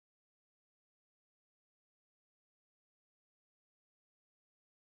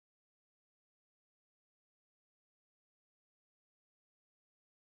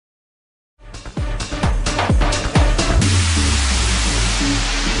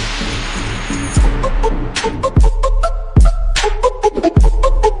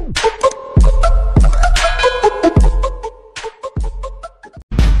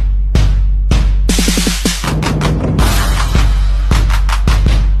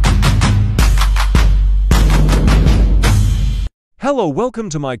Hello, welcome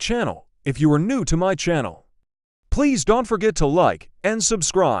to my channel. If you are new to my channel, please don't forget to like and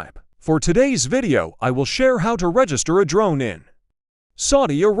subscribe. For today's video, I will share how to register a drone in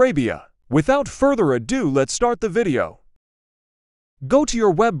Saudi Arabia. Without further ado, let's start the video. Go to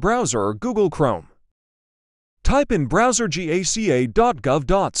your web browser or Google Chrome. Type in browser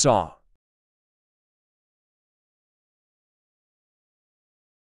gaca.gov.sa.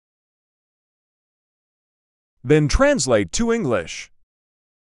 Then translate to English.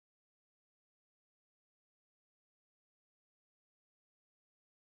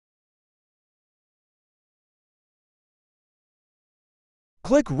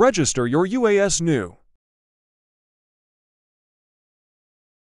 Click Register your UAS new.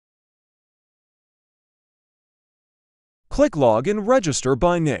 Click Log in Register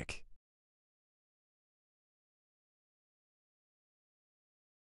by Nick.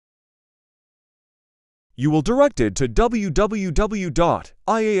 You will directed to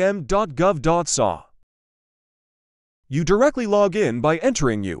www.iam.gov.sa. You directly log in by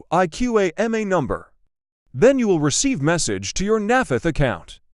entering your IQAMA number. Then you will receive message to your NAFITH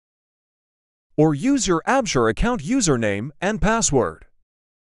account. Or use your absher account username and password.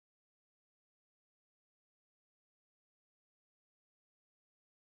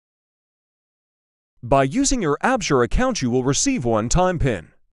 By using your absher account, you will receive one-time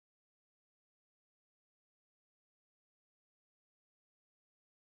PIN.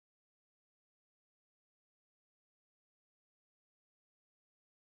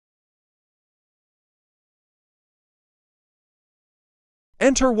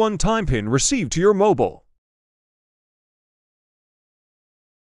 Enter one-time PIN received to your mobile.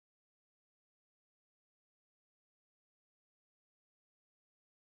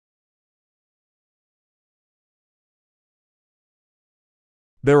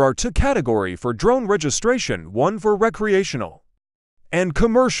 There are two categories for drone registration, one for recreational and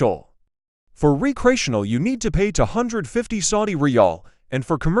commercial. For recreational, you need to pay 250 Saudi Riyal, and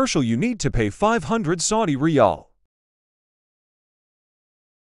for commercial, you need to pay 500 Saudi Riyal.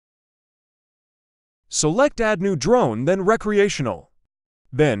 Select Add New Drone, then Recreational.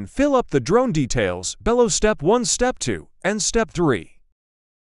 Then fill up the drone details below Step 1, Step 2, and Step 3.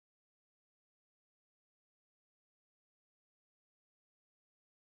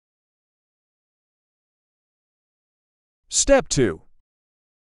 Step 2.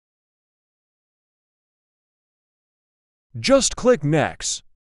 Just click Next.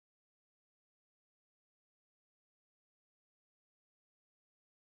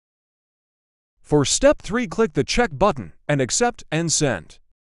 For Step 3, click the check button and accept and send.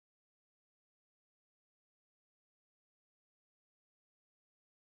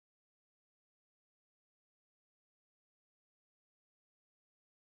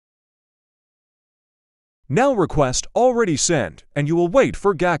 Now request already sent, and you will wait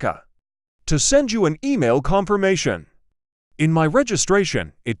for GACA to send you an email confirmation. In my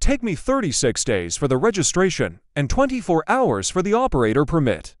registration, it take me 36 days for the registration and 24 hours for the operator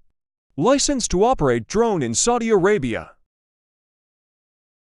permit. License to operate drone in Saudi Arabia.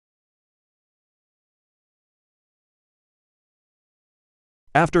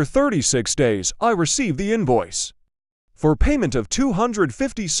 After 36 days, I received the invoice for payment of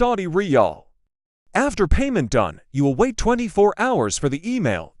 250 Saudi Riyal. After payment done, you will wait 24 hours for the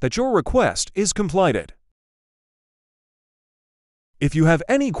email that your request is completed. If you have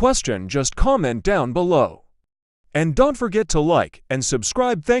any question, just comment down below. And don't forget to like and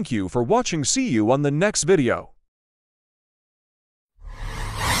subscribe. Thank you for watching. See you on the next video.